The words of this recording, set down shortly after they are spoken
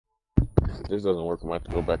this doesn't work. I might have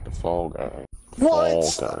to go back to Fall Guys. What?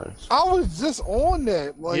 Fall Guys. I was just on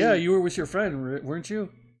that. Like, yeah, you were with your friend, weren't you?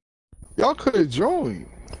 Y'all could have joined.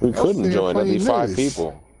 We couldn't join. That'd be 5 this.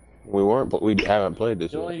 people. We weren't, but we haven't played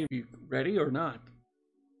this yet. Joey, you ready or not?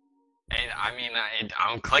 Hey, I mean,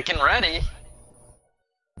 I'm clicking ready.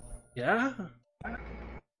 Yeah?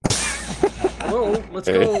 Hello, let's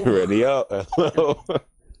go. Ready up. Hello.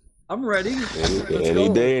 I'm ready. Any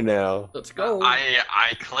day now. Let's go.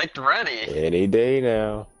 I clicked ready. Any day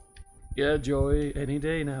now. Yeah, Joey, any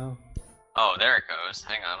day now. Oh, there it goes.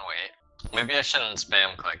 Hang on, wait. Maybe I shouldn't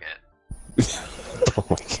spam click it. Oh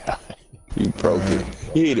my god. You broke it.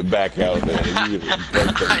 You need to back out, man. You need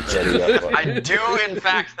to I do, in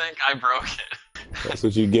fact, think I broke it. That's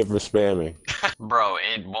what you get for spamming. Bro,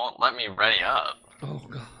 it won't let me ready up. Oh,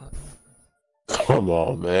 God. Come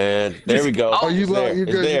on, man. There we go. Oh, you there. good? You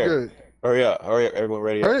good? Hurry up. Hurry up. Everyone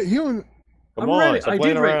ready? All right, Come I'm on. ready. Stop I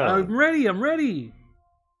playing did around. I'm ready. I'm ready.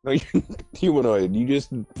 No, humanoid. You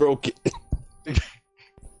just broke it.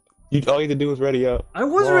 All you have to do is ready up. I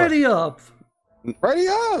was ready up. Ready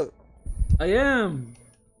up. I am.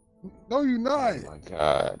 No, you're not. Oh my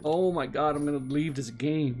god. Oh my god, I'm gonna leave this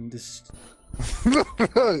game. This.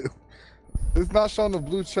 It's not showing the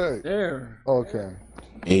blue check. There. Okay.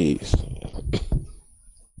 Jeez.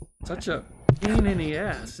 Such a pain in the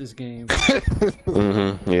ass, this game.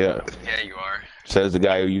 Mm-hmm. Yeah. Yeah, you are. Says the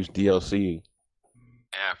guy who used DLC.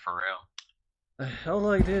 Yeah, for real. The hell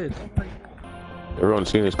I did. Everyone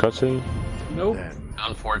seen this cutscene? Nope.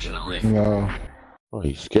 Unfortunately. No. Oh,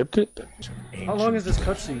 you skipped it? How long is this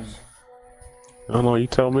cutscene? I don't know. You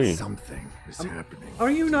tell me. Something is happening.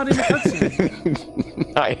 Are you not in the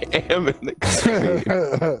cutscene? I am in the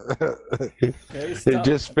cutscene. Okay, It stop.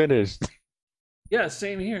 just finished. Yeah,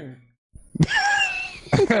 same here.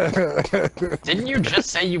 Didn't you just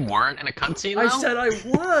say you weren't in a cutscene, though? I said I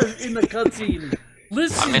was in the cutscene.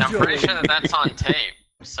 Listen, I mean, I'm Joey. pretty sure that that's on tape,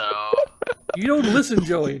 so... You don't listen,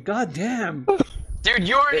 Joey. God damn. Dude,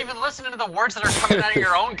 you aren't even listening to the words that are coming out of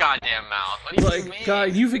your own goddamn mouth. What do you mean?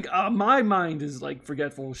 God, you think my mind is like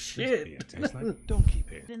forgetful shit. Donkey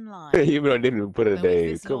piss. Even though I didn't even put a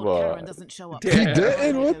day. Come on. He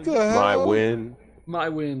didn't? What the hell? My win. My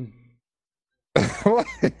win.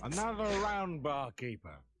 Another round,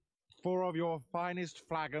 barkeeper. 4 of your finest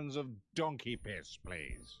flagons of donkey piss,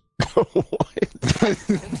 please.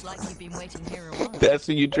 Looks like you've been waiting here a while. That's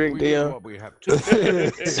what you drink, We do Dion? what we have to.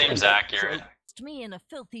 Seems accurate. Locked me in a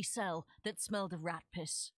filthy cell that smelled of rat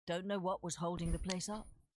piss. Don't know what was holding the place up.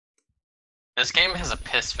 This game has a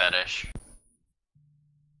piss fetish.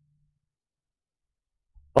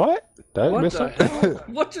 What? That What missed the something? hell?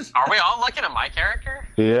 What just? Are we all looking at my character?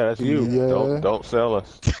 Yeah, that's you. Yeah. Don't sell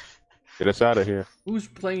us. Get us out of here. Who's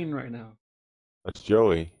playing right now? That's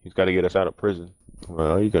Joey. He's got to get us out of prison.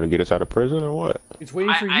 Well, you gonna get us out of prison or what? It's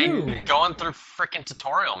waiting for you. I'm going through freaking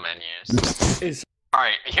tutorial menus. It's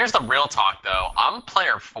Alright, here's the real talk though. I'm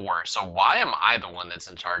player 4, so why am I the one that's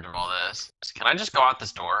in charge of all this? Can I just go out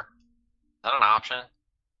this door? Is that an option?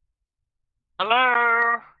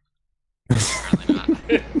 Hello? Apparently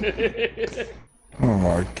not. Oh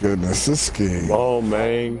my goodness, this game. Oh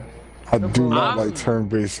man. I do not Um, like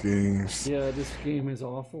turn-based games. yeah, this game is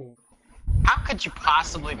awful. How could you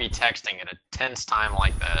possibly be texting at a tense time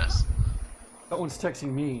like this? That one's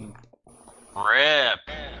texting me. RIP.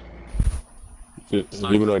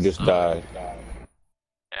 Even though I just died.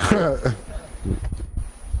 Yeah.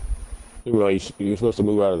 Even though you're supposed to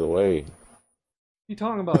move out of the way. What are you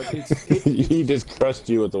talking about? He just crushed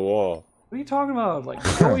you at the wall. What are you talking about? Like,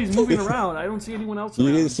 Joey's moving around. I don't see anyone else You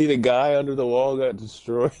around. didn't see the guy under the wall got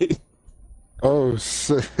destroyed? Oh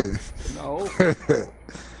shit. No.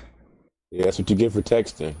 Yeah, that's what you get for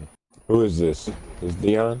texting. Who is this? Is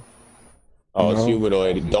Dion? Oh, it's No.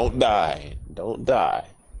 humanoid. Don't die. Don't die.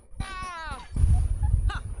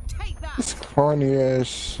 This corny ass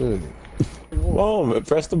shit. Come on, man.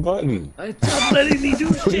 Press the button. Stop letting me do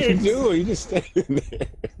What are you shit. doing? You just standing there.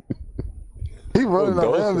 He running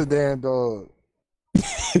Oh, around go. the damn dog.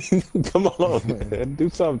 Come on, man. Do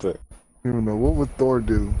something. You don't know what would Thor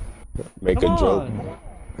do. Make Come a joke. on.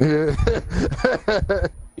 Yeah.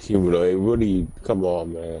 Humanoid, what are you? Come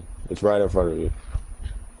on, man. It's right in front of you.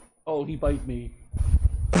 Oh, he bite me.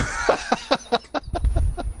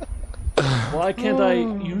 Why can't I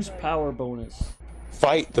use power bonus?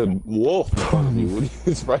 Fight the wolf in front of you.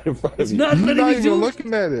 It's right in front of It's you. not You're letting not me even do.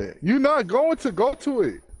 looking at it. You're not going to go to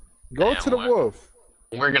it. Go Yeah, to the what? wolf.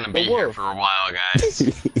 We're gonna be The here wolf. for a while, guys.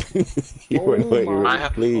 Humanoid, Oh my-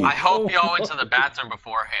 please. I hope y'all went to the bathroom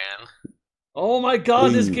beforehand. Oh my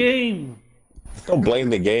god, this Please. game! Don't blame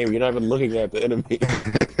the game. You're not even looking at the enemy.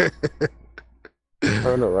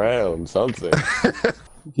 Turn around, something.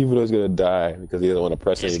 Humanoid's gonna die because he doesn't want to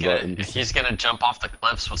press any buttons. He's gonna jump off the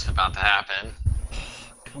cliffs. What's about to happen?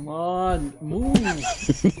 Come on, move.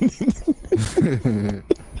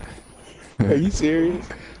 Are you serious?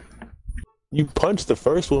 You punched the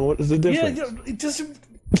first one. What is the difference? Yeah, it just.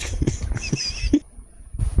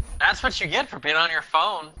 That's what you get for being on your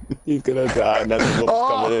phone. He's gonna die. Another one's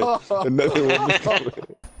coming in. Another one's coming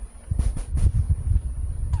in.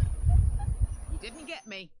 You didn't get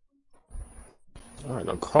me. All right,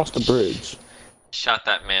 now cross the bridge. Shot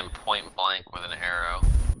that man point blank with an arrow.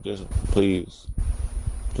 Just please,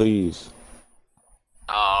 please.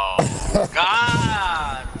 Oh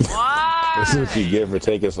God! Why? This is what you get for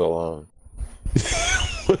taking so long.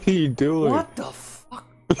 What are you doing? What the fuck?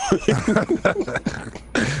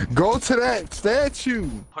 Go to that statue.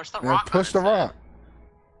 Push the And rock. push the rock.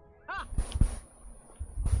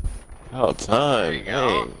 About time. There you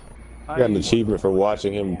go. Dang. You got an achievement for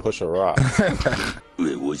watching him push a rock.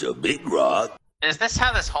 It was a big rock. Is this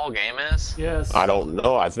how this whole game is? Yes. I don't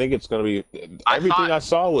know. I think it's gonna be. Everything I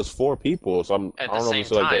saw was 4 people, so I At don't the know same if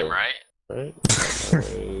it's like time, that. right?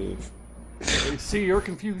 Right? See, you're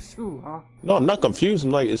confused too, huh? No, I'm not confused.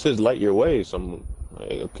 I'm like, it says light your way, so I'm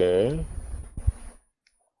like, okay.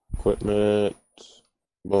 Equipment.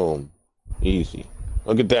 Boom. Easy.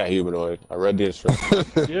 Look at that humanoid. I read the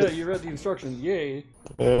instructions. Yeah, you read the instructions. Yay.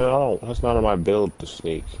 Yeah, I don't. That's not in my build to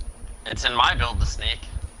sneak. It's in my build to sneak.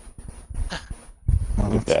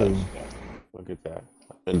 Look at that. Look at that.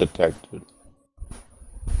 I've been detected.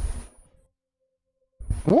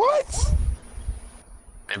 What?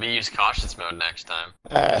 Maybe use cautious mode next time.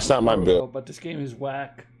 It's not my Oh, build. but this game is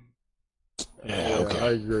whack. Yeah, okay. I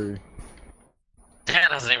agree.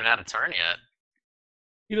 Dan hasn't even had a turn yet.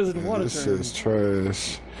 He doesn't want This to turn. is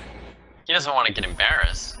trash. He doesn't want to get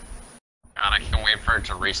embarrassed. God, I can't wait for it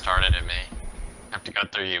to restart it at me. Have to go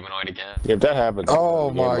through humanoid again. If that happens, Oh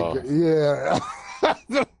game my off. god. Yeah.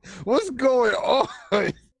 What's going on?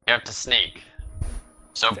 You have to sneak.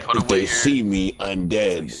 So put If away they your... see me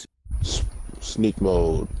undead, sneak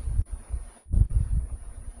mode.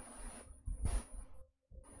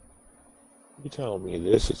 You telling me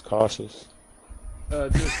this is cautious?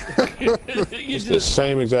 Just, you It's the just,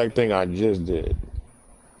 same exact thing I just did.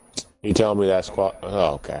 You telling me that's oh,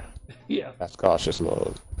 okay. yeah. That's cautious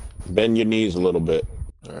mode. Bend your knees a little bit.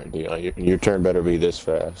 All right, Dion, your turn better be this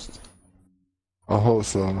fast. I hope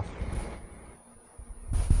so.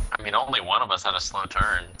 I mean, only one of us had a slow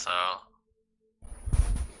turn, so...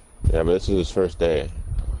 Yeah, but this is his first day.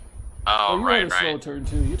 Oh, you right, had a slow right. turn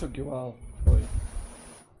too. You took your while. Boy.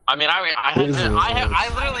 I mean, I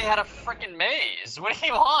literally had a freaking maze. What do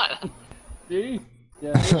you want? See?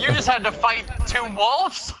 Yeah. You just had to fight 2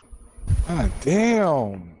 wolves? God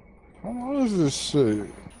damn. What is this shit?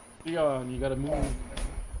 Leon, you gotta move.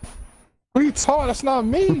 What are you talking? That's not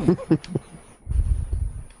me.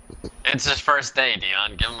 It's his first day,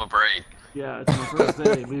 Dion. Give him a break. Yeah, it's my first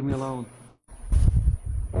day. Leave me alone.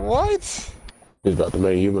 What? He's about to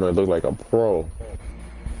make humanoid look like a pro.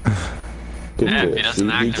 Yeah, if he doesn't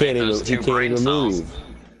activate those 2 brain cells. move.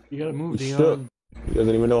 You gotta move, He's Dion. He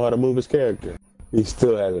doesn't even know how to move his character. He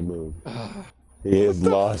still hasn't moved. He is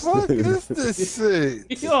lost. What is this shit?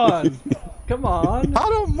 Dion, come on. I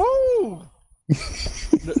don't move.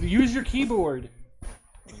 Use your keyboard.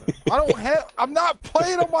 I don't have. I'm not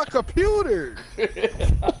playing on my computer.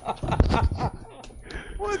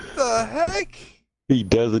 What the heck? He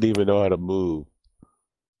doesn't even know how to move.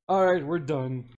 All right, we're done.